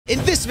In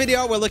this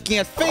video, we're looking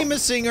at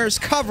famous singers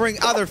covering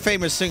other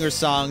famous singer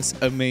songs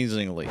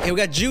amazingly. And we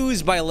got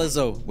Juice by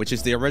Lizzo, which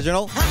is the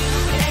original.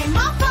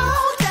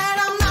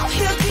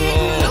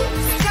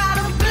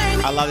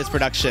 I love this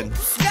production.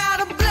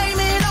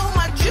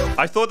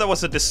 I thought that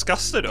was a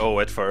disgusted O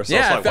at first.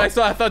 Yeah,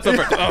 I thought so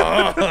first.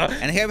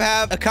 And here we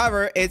have a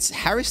cover. It's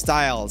Harry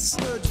Styles.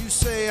 Heard you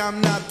say I'm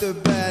not the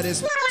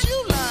baddest.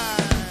 You lie.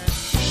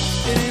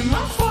 It ain't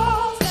my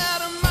fault that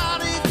I'm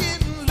out here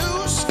getting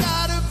loose.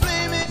 Gotta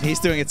blame it. He's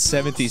doing it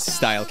 70s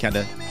style,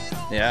 kinda.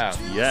 Yeah.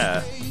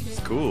 Yeah, it's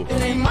cool.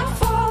 It ain't my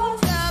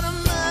fault that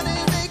I'm out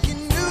here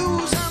making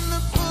news. I'm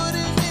the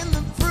pudding in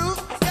the fruit.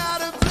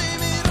 Gotta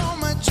blame it on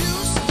my juice.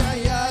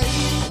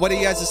 What are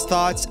you guys'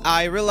 thoughts?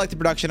 I really like the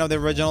production of the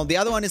original. The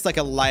other one is like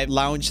a live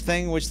lounge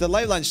thing, which the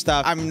live lounge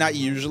stuff, I'm not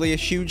usually a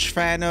huge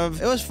fan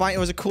of. It was fine. It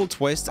was a cool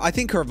twist. I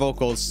think her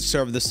vocals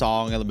serve the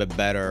song a little bit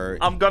better.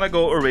 I'm gonna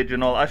go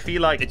original. I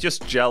feel like it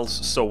just gels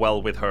so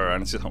well with her,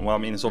 and it's just, well, I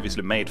mean, it's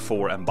obviously made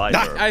for and by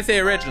her. I say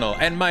original,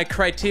 and my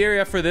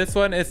criteria for this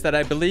one is that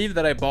I believe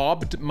that I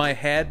bobbed my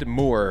head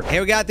more.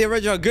 Here we got the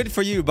original Good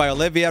For You by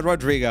Olivia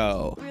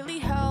Rodrigo. Really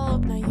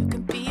help. Now you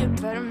can be a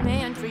better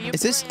man for your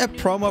Is this a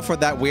promo for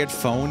that weird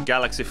phone?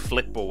 Galaxy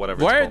Flip or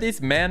whatever. Why it's are called.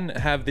 these men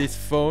have these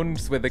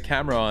phones with the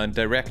camera on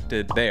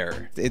directed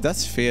there? It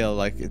does feel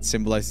like it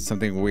symbolizes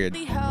something weird.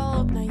 really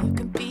help. Now you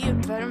can be a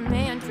better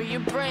man for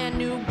your brand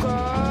new girl.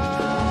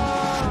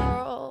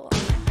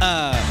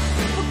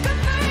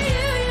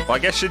 Well, I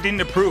guess she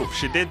didn't approve.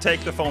 She did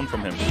take the phone from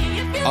him.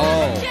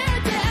 Oh.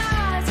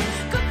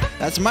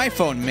 That's my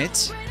phone,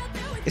 Mitch.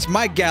 It's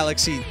my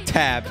Galaxy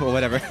Tab or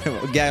whatever.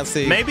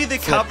 Galaxy. Maybe the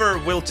Flip. cover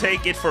will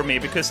take it for me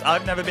because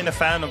I've never been a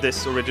fan of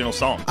this original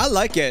song. I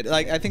like it.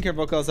 Like, I think her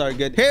vocals are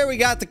good. Here we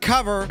got the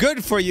cover,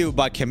 Good For You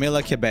by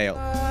Camila Cabello.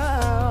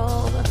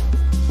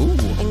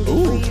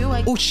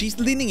 Ooh, she's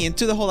leaning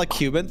into the whole like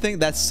Cuban thing.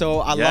 That's so,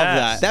 I love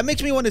that. That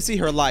makes me want to see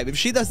her live. If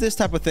she does this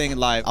type of thing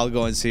live, I'll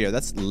go and see her.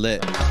 That's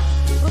lit.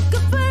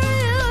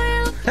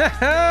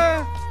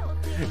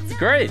 It's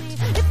great.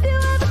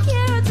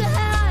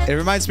 It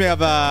reminds me of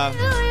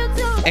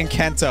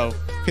Encanto.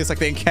 Feels like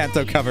the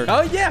Encanto cover.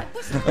 Oh yeah.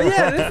 Oh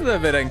yeah, this is a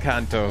bit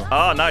Encanto.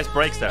 Oh, nice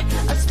breaks there.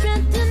 I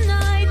spent the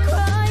night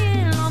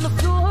crying on the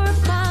floor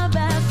of my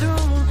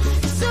bathroom.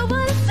 You're so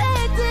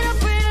unaffected, I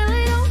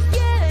really don't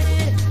get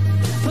it.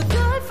 But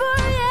good for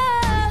you.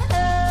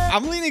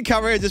 I'm leaning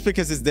cover just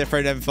because it's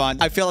different and fun.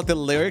 I feel like the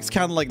lyrics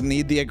kind of like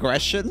need the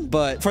aggression,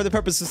 but for the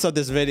purposes of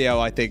this video,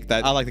 I think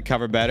that I like the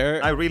cover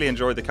better. I really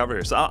enjoyed the cover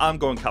here, so I'm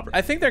going cover.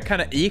 I think they're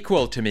kind of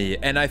equal to me,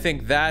 and I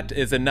think that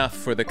is enough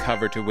for the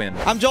cover to win.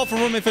 I'm Joel from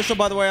RoomieOfficial,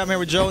 by the way. I'm here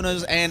with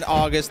Jonas and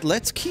August.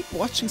 Let's keep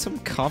watching some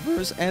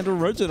covers and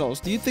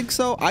originals. Do you think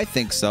so? I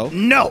think so.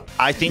 No,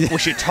 I think we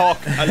should talk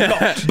a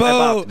lot Boo!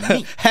 about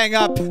me. Hang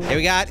up. Here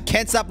we got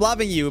Can't Stop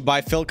Loving You by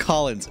Phil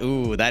Collins.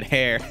 Ooh, that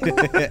hair.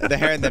 The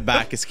hair in the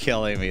back is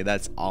killing me.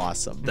 That's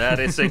awesome. That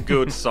is a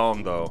good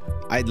song, though.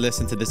 I'd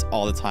listen to this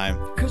all the time.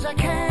 'Cause I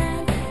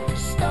can't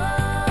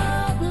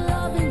stop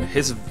loving you.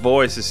 His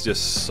voice is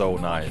just so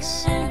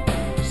nice. Stop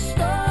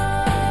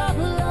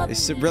loving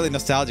It's really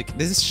nostalgic.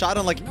 This is shot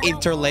on like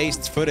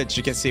interlaced footage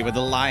you can see with the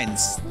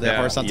lines, the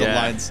horizontal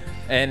lines.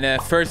 And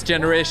first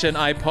generation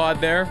iPod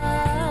there.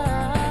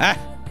 Ah,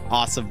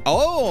 awesome.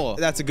 Oh,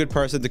 that's a good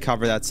person to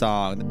cover that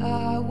song.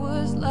 I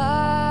was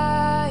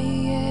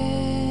lying.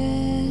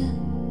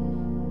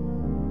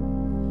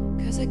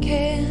 'Cause I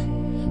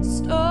can't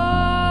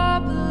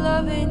stop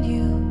loving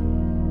you.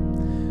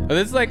 Oh,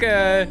 this is like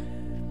a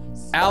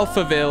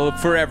Alphaville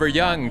Forever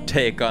Young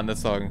take on the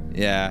song.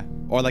 Yeah,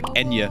 or like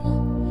Enya.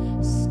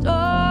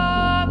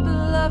 Stop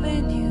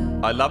loving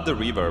you. I love the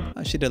reverb.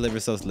 She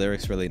delivers those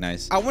lyrics really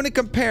nice. I want to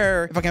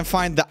compare, if I can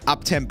find the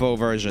up-tempo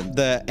version,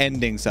 the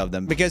endings of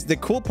them. Because the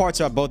cool parts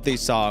about both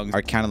these songs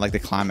are kind of like the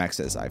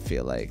climaxes, I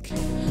feel like.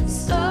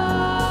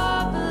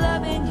 Stop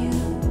loving you.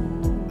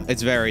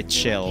 It's very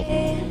chill.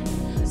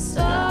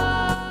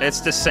 Stop. It's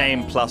the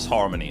same plus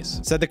harmonies.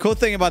 So the cool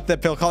thing about the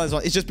Phil Collins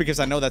one is just because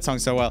I know that song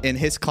so well. In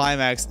his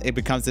climax, it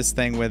becomes this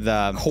thing with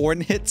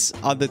horn hits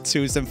on the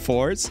 2s and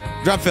 4s.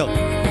 Drum fill.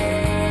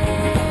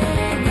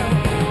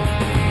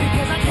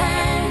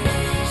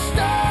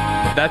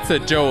 That's a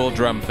Joel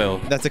drum fill.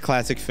 That's a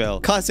classic Phil.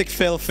 Classic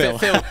Phil. Phil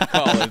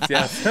Collins,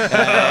 yes.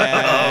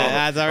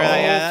 That's all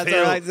right. Yeah, that's Phil.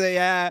 all right. So,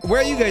 yeah.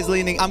 Where are you guys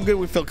leaning? I'm good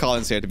with Phil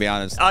Collins here, to be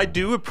honest. I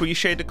do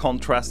appreciate the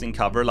contrasting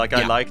cover. Like, I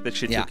Yeah. like that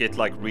she took it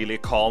like really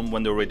calm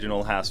when the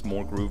original has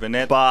more groove in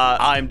it.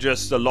 But I'm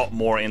just a lot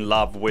more in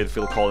love with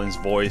Phil Collins'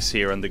 voice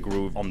here and the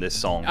groove on this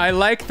song. I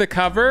like the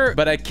cover,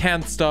 but I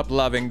can't stop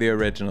loving the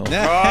original.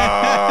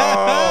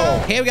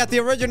 Oh! Here we got the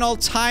original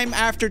Time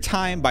After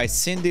Time by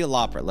Cyndi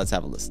Lauper. Let's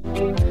have a listen.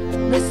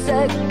 The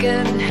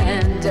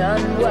second-hand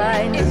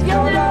unwind. If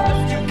you're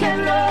lost, you can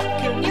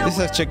look. This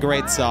is such a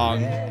great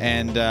song,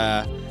 and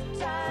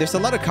there's a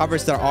lot of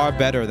covers that are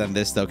better than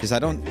this though, because I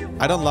don't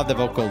love the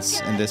vocals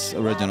in this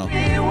original.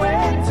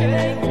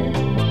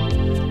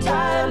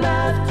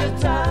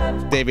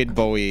 David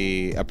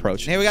Bowie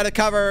approach. Here we got a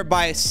cover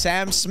by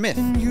Sam Smith.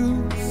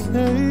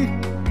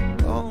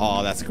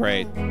 Oh, that's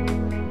great.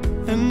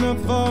 and I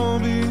fall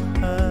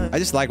behind. I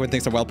just like when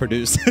things are well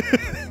produced.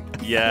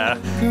 Yeah.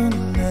 Gonna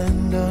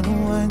land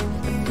unwind.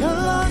 If you're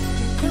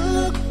lost, you can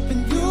look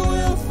and you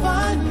will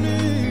find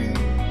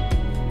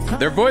me.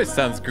 Their voice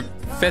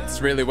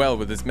fits really well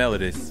with his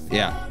melodies.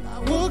 Yeah. I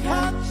will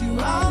catch you,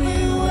 I'll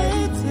be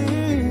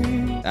waiting.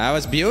 That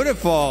was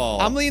beautiful.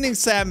 I'm leaning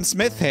Sam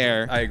Smith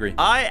here. I agree.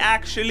 I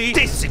actually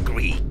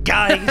disagree,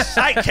 guys.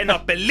 I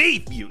cannot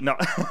believe you. No,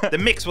 the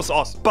mix was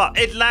awesome, but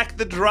it lacked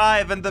the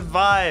drive and the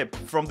vibe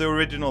from the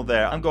original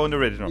there. I'm going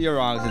original. You're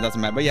wrong, it doesn't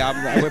matter. But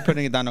yeah, we're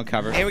putting it down on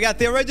cover. Hey, we got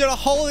the original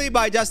Holy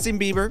by Justin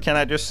Bieber. Can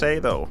I just say,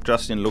 though,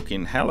 Justin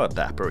looking hella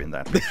dapper in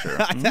that picture.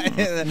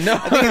 No.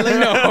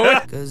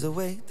 Cause the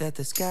way that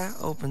the sky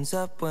opens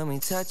up when we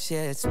touch it,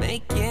 it's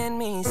making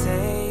me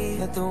say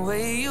that the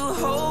way you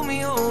hold me,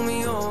 hold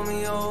me, hold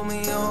me, hold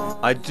me, hold me.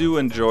 I do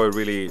enjoy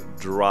really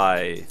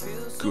dry,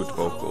 good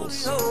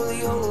vocals. Holy,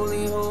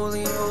 holy,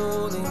 holy,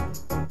 holy.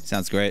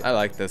 Sounds great. I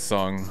like this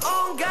song.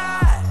 Oh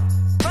God,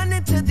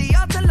 running to the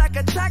altar like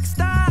a track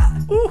star.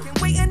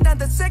 Can't wait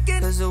another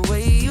second. Cause the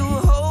way you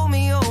hold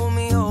me, hold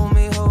me, hold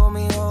me, hold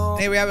me, hold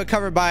me. Hey, we have it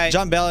covered by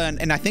John Bellion,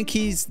 and I think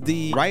he's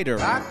the writer.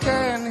 I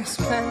can't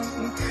explain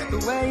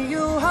the way you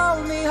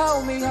hold me,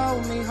 hold me,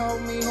 hold me,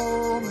 hold me,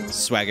 hold me.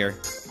 Swagger.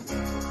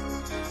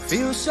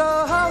 Feel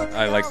so holy.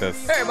 I like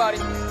this. Everybody.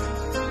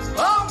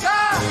 Oh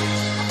God,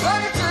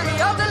 running to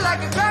the altar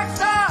like a track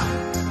star.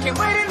 Can't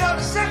wait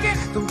another second.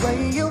 The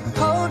way you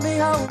hold me,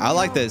 hold me. I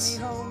like this.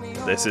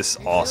 This is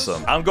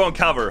awesome. I'm going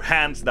cover,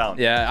 hands down.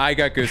 Yeah, I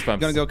got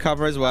goosebumps. Gonna go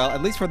cover as well,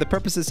 at least for the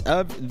purposes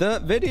of the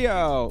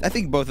video. I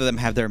think both of them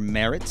have their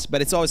merits,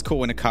 but it's always cool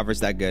when a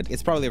cover's that good.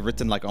 It's probably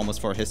written like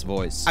almost for his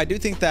voice. I do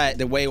think that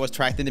the way it was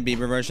tracked in the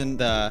Bieber version,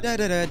 the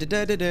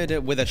da-da-da-da-da-da-da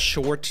with a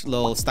short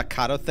little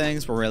staccato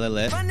things were really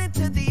lit. Running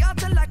to the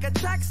altar like a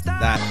track star.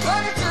 That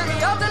Running to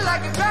the altar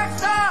like a track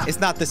star. it's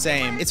not the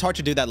same. It's hard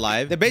to do that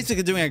live. They're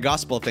basically doing a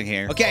gospel thing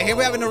here. Okay, here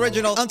we have an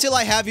original, Until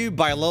I Have You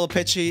by Lil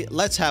Pitchy.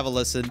 Let's have a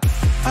listen.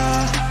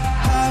 I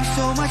have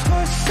so much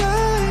more to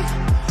say.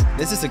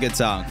 This is a good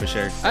song for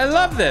sure. I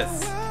love this.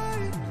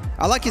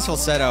 I like his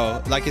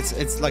falsetto. Like it's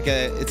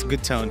a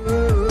good tone.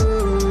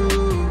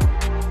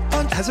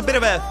 It has a bit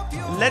of a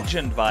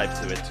legend vibe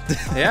to it.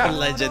 Yeah.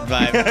 Legend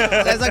vibe.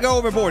 Let's not go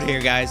overboard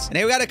here, guys. And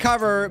here we got a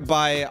cover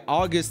by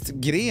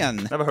August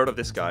Grian. Never heard of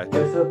this guy.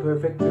 You're so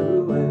perfect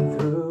through and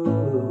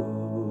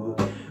through.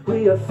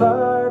 We are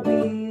far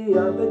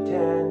beyond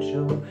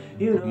potential.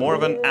 You know More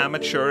of an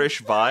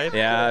amateurish vibe.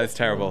 Yeah, it's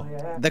terrible.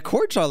 The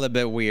chords are a little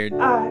bit weird.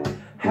 I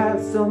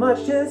have so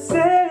much to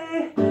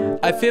say.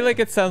 I feel like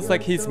it sounds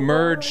like he's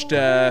merged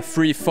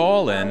Free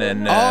Fallin'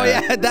 and Oh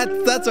yeah,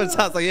 that's what it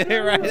sounds like. Yeah,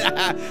 right.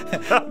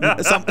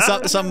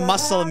 some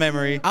muscle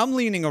memory. I'm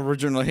leaning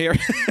original here.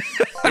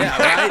 yeah,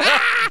 right?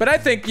 But I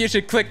think you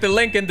should click the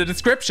link in the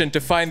description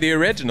to find the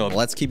original.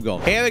 Let's keep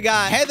going. Here we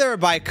got Heather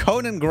by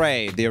Conan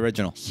Gray, the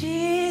original.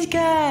 She's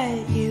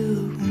got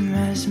you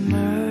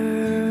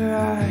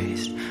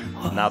mesmerized.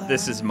 Now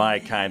this is my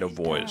kind of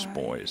voice,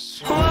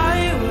 boys.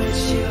 Why would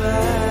you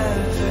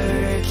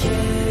ever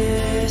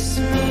kiss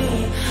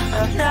me?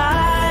 I'm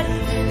not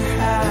even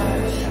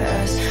half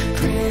as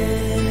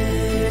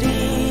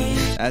pretty.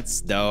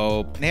 That's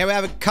dope. And here we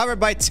have it covered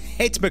by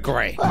Tate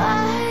McRae.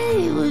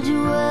 Why would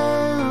you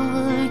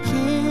ever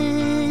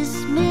kiss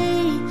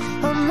me?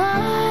 I'm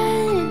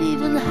not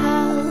even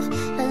half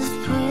as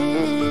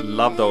pretty.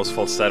 Love those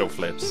falsetto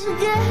flips.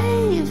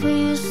 Gave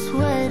you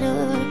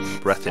sweater.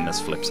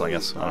 Breathiness flips, I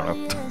guess. I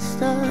don't know.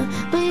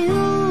 But you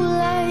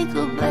like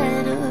a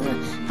better.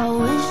 I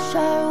wish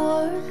I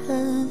were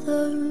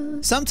Heather.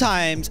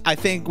 Sometimes I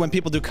think when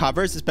people do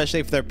covers, especially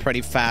if they're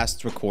pretty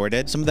fast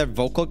recorded, some of their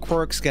vocal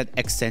quirks get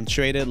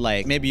accentuated.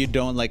 Like maybe you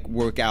don't like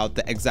work out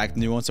the exact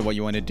nuance of what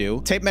you want to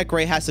do. Tate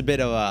McRae has a bit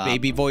of a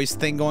baby voice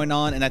thing going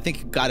on, and I think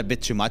it got a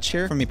bit too much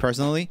here for me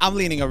personally. I'm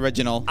leaning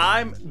original.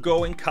 I'm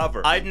going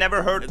cover. I'd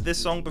never heard this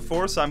song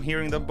before, so I'm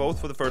hearing them both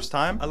for the first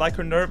time. I like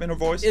her nerve in her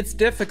voice. It's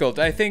difficult.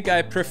 I think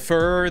I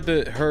prefer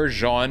her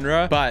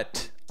genre,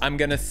 but I'm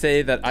gonna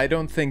say that I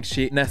don't think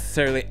she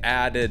necessarily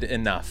added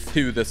enough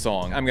to the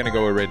song. I'm gonna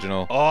go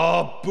original.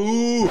 Oh,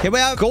 boo! Here we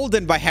have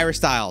Golden by Harry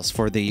Styles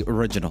for the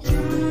original.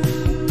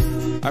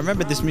 I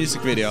remember this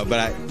music video,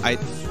 but I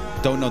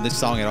don't know this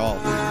song at all.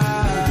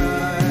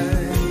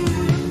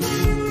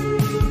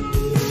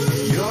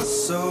 You're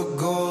so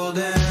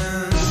golden.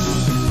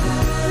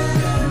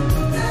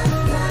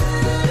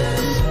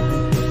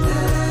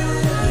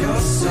 You're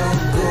so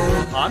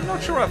golden. I'm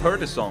not sure I've heard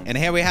this song. And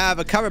here we have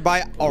a cover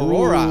by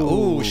Aurora.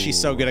 Ooh, she's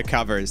so good at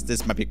covers.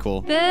 This might be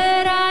cool.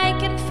 But I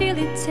can feel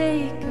it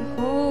take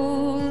a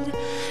hold,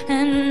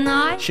 and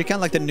I She kind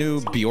of like the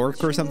new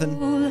Bjork or something.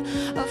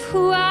 of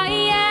who I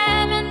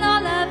am and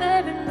all I've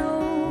ever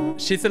known.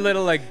 She's a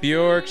little like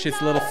Bjork. She's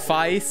a little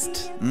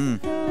feist.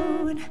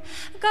 Golden.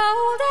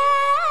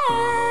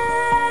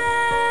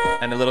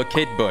 And a little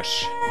Kate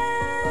Bush.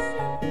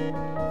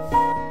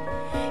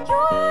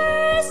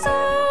 You're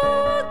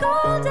so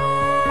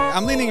golden.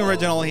 I'm leaning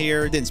original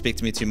here. Didn't speak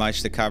to me too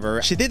much, the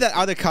cover. She did that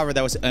other cover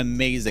that was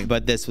amazing,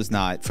 but this was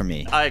not for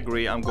me. I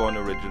agree. I'm going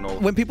original.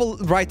 When people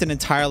write an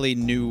entirely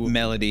new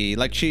melody,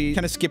 like she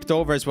kind of skipped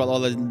over as well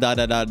all the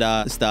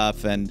da-da-da-da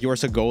stuff, and You're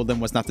So Golden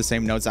was not the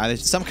same notes either.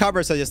 Some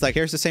covers are just like,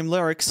 here's the same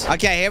lyrics.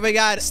 Okay, here we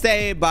got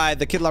Stay by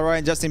the Kid Laroi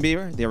and Justin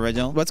Bieber, the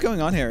original. What's going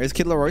on here? Is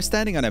Kid Laroi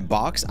standing on a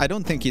box? I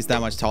don't think he's that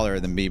much taller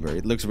than Bieber.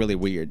 It looks really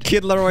weird.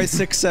 Kid Laroi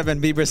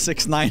 6'7", Bieber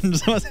 6'9". I do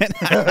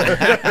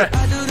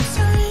the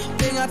same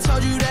thing. I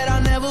told you that I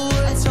never would.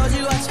 I told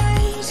you I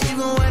changed,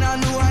 even when I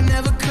knew I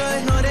never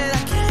could. Know that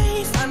I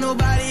can't find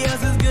nobody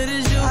else as good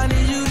as you. I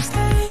need you to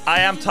stay. I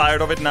am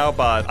tired of it now,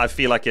 but I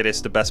feel like it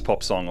is the best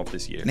pop song of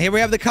this year. And here we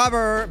have the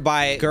cover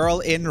by Girl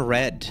in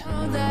Red.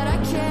 That I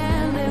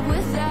can't live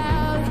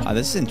without. Oh,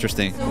 this is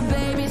interesting. So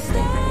baby, stay.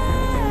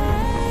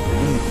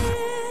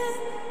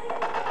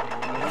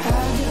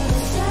 I'll do the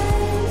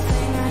same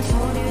thing. I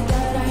told you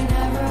that I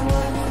never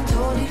would.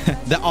 Told you.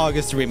 The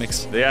August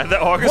remix. Yeah,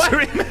 the August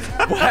What? remix.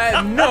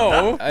 What?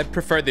 No. I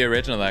prefer the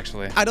original,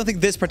 actually. I don't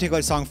think this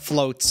particular song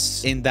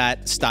floats in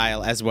that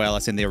style as well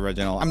as in the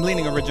original. I'm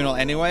leaning original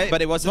anyway,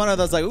 but it was one of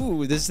those like,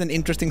 ooh, this is an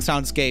interesting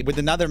soundscape with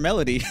another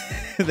melody.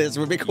 This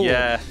would be cool.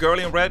 Yeah, Girl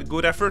in Red,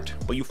 good effort,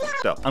 but you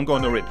f***ed up. I'm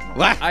going original.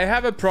 What? I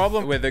have a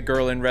problem with the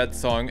Girl in Red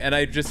song, and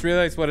I just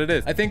realized what it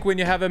is. I think when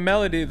you have a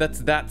melody that's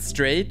that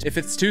straight, if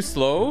it's too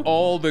slow,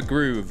 all the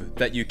groove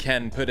that you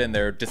can put in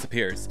there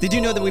disappears. Did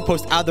you know that we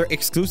post other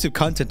exclusive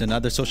content on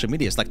other social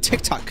medias like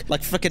TikTok,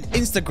 like freaking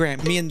Instagram?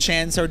 Me and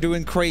Chance are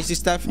doing crazy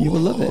stuff. You will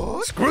love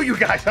it. Screw you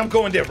guys, I'm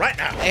going there right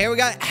now. Here we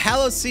got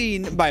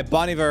Halocene by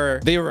Bon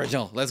Iver, the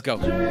original. Let's go.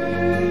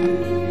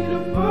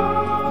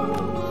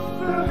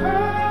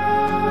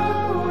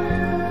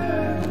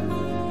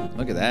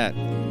 Look at that.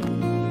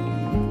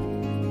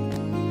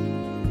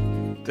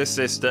 This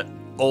is the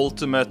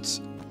ultimate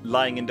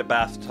lying in the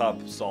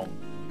bathtub song.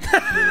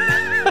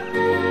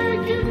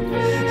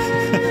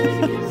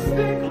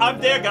 I'm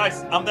there,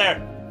 guys. I'm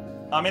there.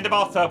 I'm in the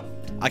bathtub.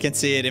 I can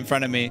see it in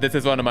front of me. This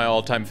is one of my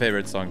all-time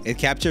favorite songs. It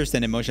captures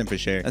an emotion for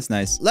sure. That's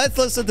nice. Let's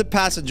listen to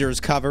Passengers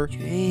cover.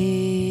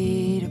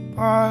 Straight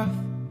above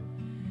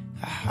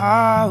the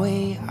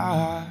highway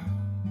are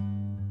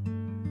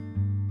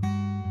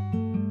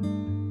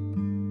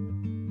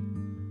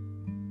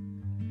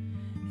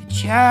a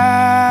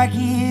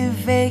jagged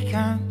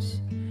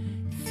vacance,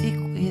 thick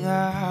with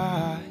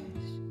eyes.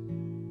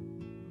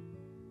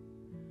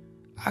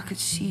 I could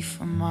see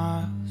for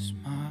miles,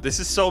 miles.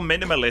 This is so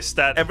minimalist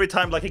that every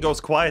time like it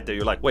goes quiet there,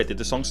 you're like, wait, did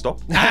the song stop?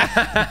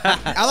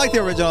 I like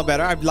the original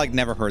better. I've like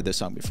never heard this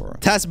song before.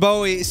 Taz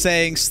Bowie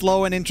saying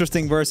slow and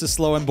interesting versus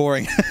slow and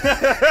boring.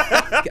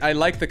 I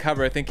like the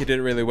cover. I think he did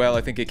it really well.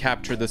 I think he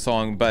captured the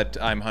song, but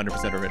I'm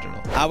 100% original.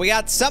 We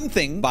got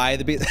Something by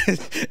the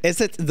Beatles.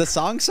 Is it the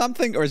song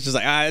Something, or it's just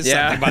like, it's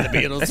Yeah. Something by the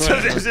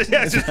Beatles?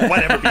 Yeah, it's just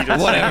whatever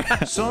Beatles.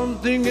 Whatever.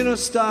 Something in a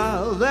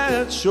style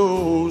that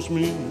shows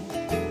me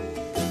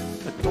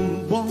I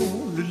don't want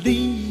to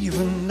leave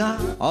her now.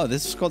 Oh,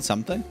 this is called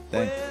Something?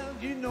 Dang. Well,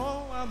 you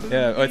know I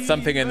Yeah, it's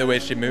something in the way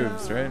she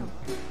moves, right?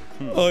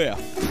 Oh, yeah.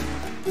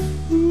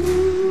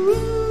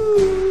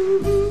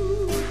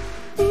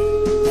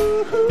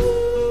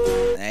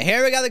 And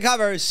here we got the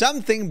cover,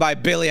 Something by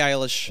Billie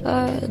Eilish.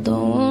 I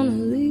don't wanna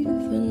leave it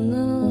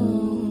now.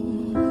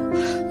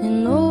 You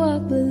know I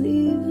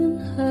believe in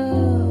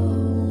hell.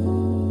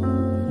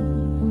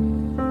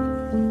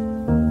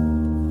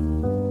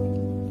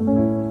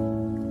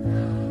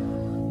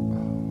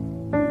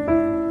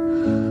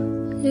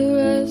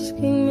 You're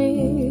asking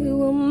me,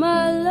 will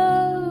my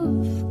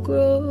love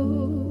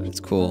grow? It's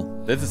cool.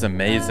 This is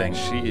amazing.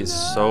 She is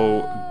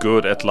so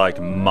good at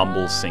like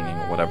mumble singing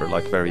or whatever,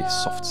 like very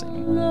soft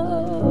singing.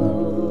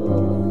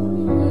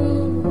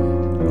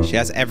 She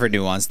has every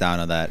nuance down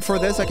on that. For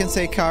this, I can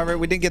say cover.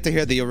 We didn't get to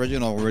hear the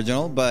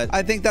original, but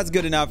I think that's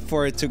good enough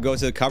for it to go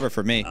to the cover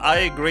for me. I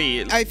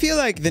agree. I feel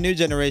like the new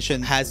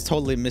generation has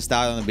totally missed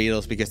out on the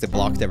Beatles because they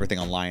blocked everything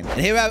online. And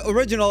here we have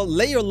original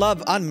Lay Your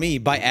Love on Me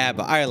by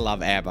ABBA. I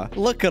love ABBA.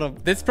 Look at them.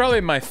 This is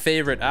probably my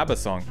favorite ABBA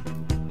song.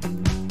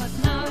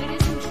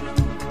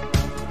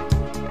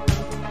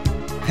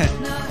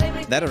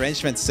 That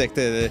arrangement's sick.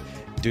 Do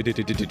do do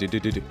do do do do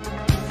do do.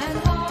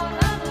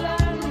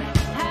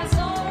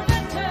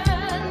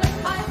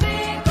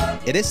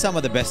 It is some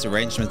of the best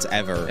arrangements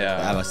ever. Yeah.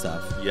 The ABBA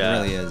stuff. Yeah.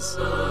 It really is.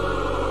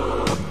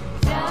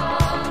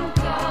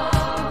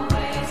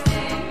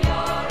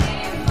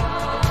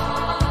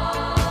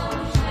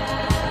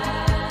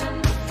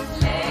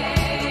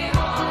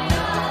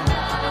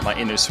 My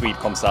inner Swede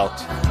comes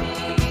out.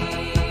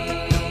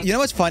 You know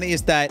what's funny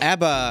is that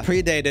ABBA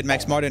predated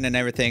Max Martin and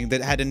everything,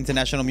 that had an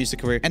international music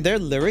career, and their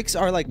lyrics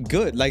are like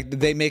good, like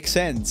they make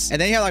sense.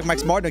 And then you have like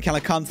Max Martin kind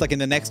of comes like in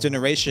the next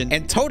generation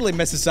and totally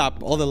messes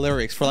up all the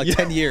lyrics for like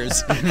 10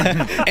 years.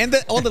 And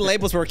then all the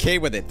labels were okay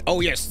with it.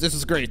 Oh yes, this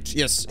is great.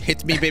 Yes,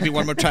 hit me baby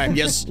one more time.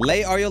 Yes,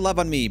 Lay All Your Love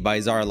on Me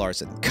by Zara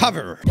Larsson.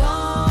 Cover.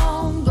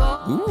 Don't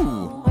go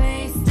Ooh.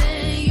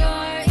 wasting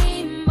your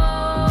emotion.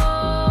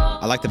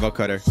 I like the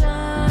vocoder.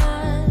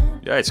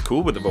 Yeah, it's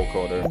cool with the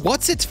vocoder.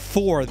 What's it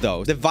for,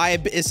 though? The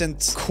vibe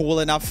isn't cool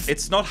enough.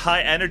 It's not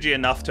high energy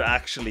enough to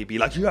actually be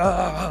like,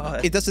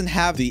 yeah. It doesn't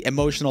have the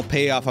emotional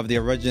payoff of the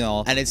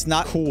original, and it's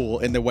not cool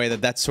in the way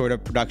that that sort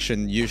of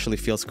production usually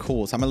feels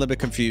cool. So I'm a little bit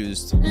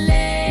confused.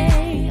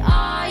 Lay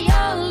all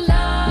your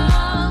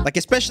love. Like,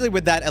 especially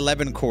with that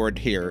 11 chord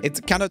here,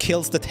 it kind of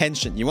kills the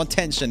tension. You want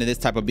tension in this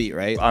type of beat,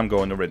 right? I'm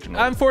going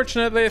original.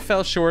 Unfortunately, it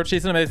fell short.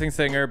 She's an amazing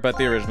singer, but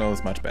the original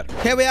is much better.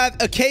 Here we have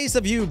A Case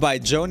of You by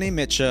Joni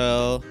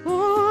Mitchell.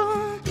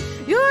 Oh,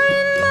 you're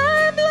in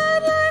my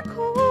blood like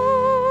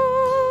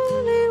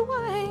holy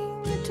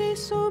wine. It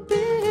tastes so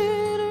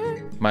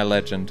bitter My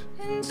legend.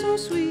 and so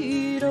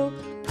sweet. Oh,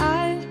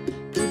 I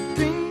would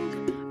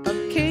drink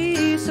a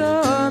case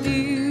of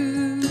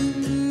you.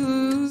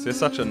 She has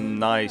such a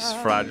nice,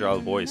 fragile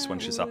voice when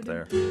she's up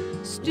there.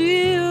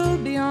 Still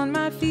be on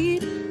my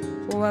feet.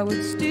 Oh, I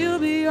would still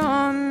be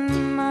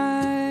on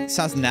my...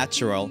 Sounds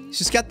natural.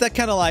 She's got that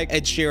kind of like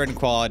Ed Sheeran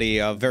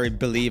quality of very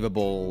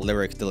believable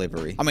lyric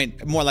delivery. I mean,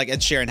 more like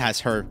Ed Sheeran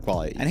has her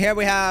quality. And here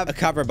we have a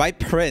cover by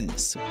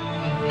Prince. You're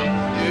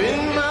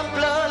in my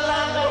blood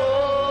like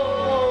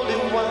holy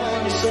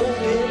wine. You're so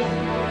bitter,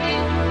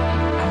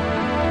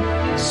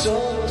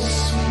 so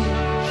sweet.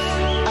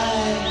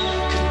 I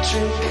could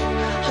drink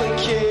a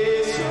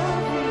case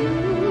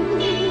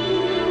of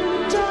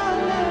you,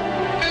 darling.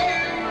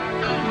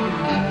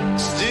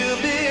 Still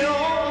be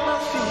on my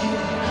feet.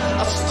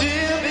 I'll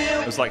still be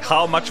on. It's like,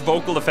 how much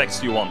vocal effects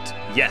do you want?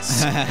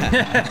 Yes.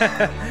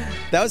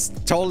 That was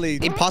totally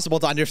impossible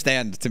to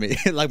understand to me,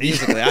 like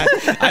musically.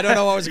 I don't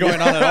know what was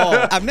going on at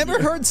all. I've never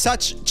heard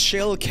such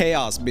chill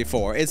chaos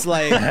before. It's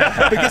like,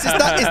 because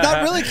it's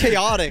not really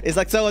chaotic. It's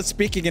like someone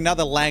speaking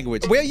another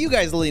language. Where are you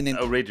guys leaning?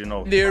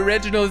 Original. The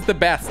original is the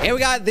best. Here we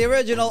got the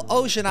original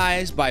Ocean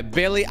Eyes by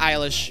Billie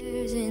Eilish.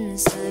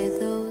 Inside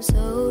those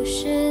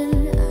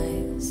ocean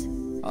eyes.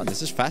 Oh,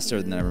 this is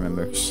faster than I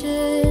remember.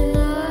 Ocean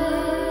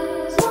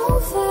eyes. So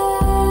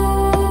far.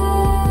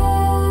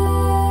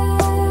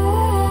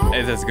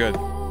 It is good.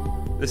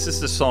 This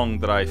is the song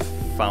that I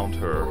found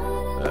her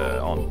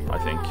on, I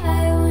think.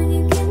 When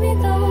you give me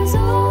those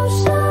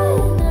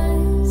ocean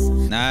eyes.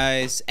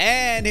 Nice.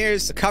 And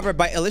here's a cover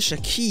by Alicia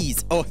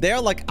Keys. Oh,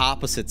 they're like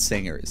opposite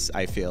singers,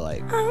 I feel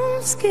like.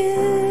 I'm scared.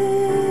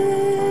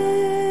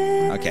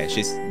 Okay,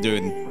 she's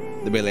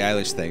doing the Billie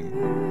Eilish thing.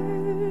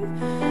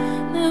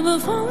 Never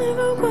falling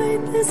from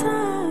quite this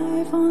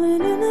high.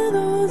 Falling into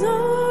those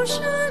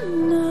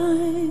ocean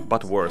eyes.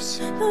 But worse.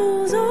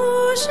 Those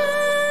ocean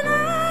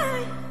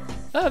eyes.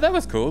 Oh, that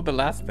was cool, the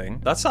last thing.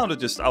 That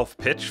sounded just off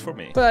pitch for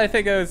me. But I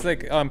think I was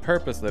like on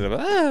purpose a little bit.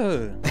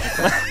 Oh.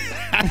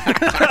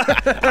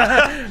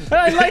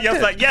 I liked Just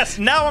it. like, yes,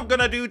 now I'm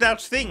gonna do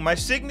that thing, my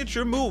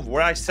signature move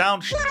where I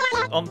sound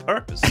on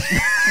purpose.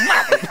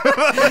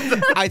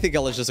 I think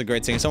Alicia's a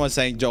great singer. Someone's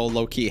saying Joel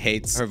low-key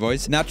hates her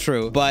voice. Not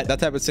true, but that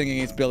type of singing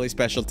is Billie's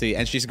specialty,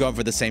 and she's going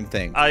for the same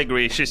thing. I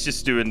agree, she's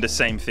just doing the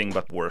same thing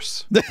but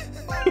worse.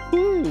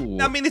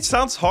 I mean, it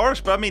sounds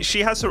harsh, but I mean,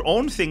 she has her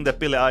own thing that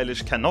Billie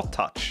Eilish cannot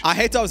touch. I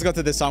hate to always go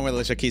to this song with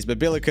Alicia Keys, but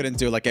Billie couldn't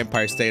do like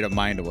Empire State of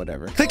Mind or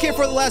whatever. Click here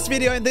for the last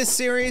video in this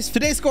series.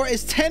 Today's score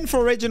is 10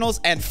 for originals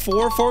and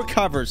 4 for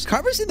covers.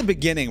 Covers in the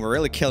beginning were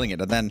really killing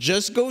it, and then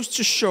just goes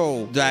to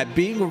show that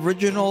being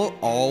original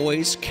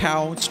always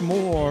counts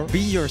more. Be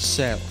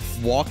yourself.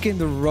 Walking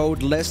the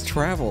road less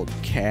traveled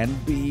can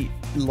be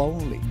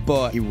lonely,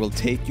 but it will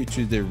take you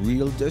to the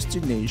real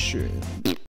destination.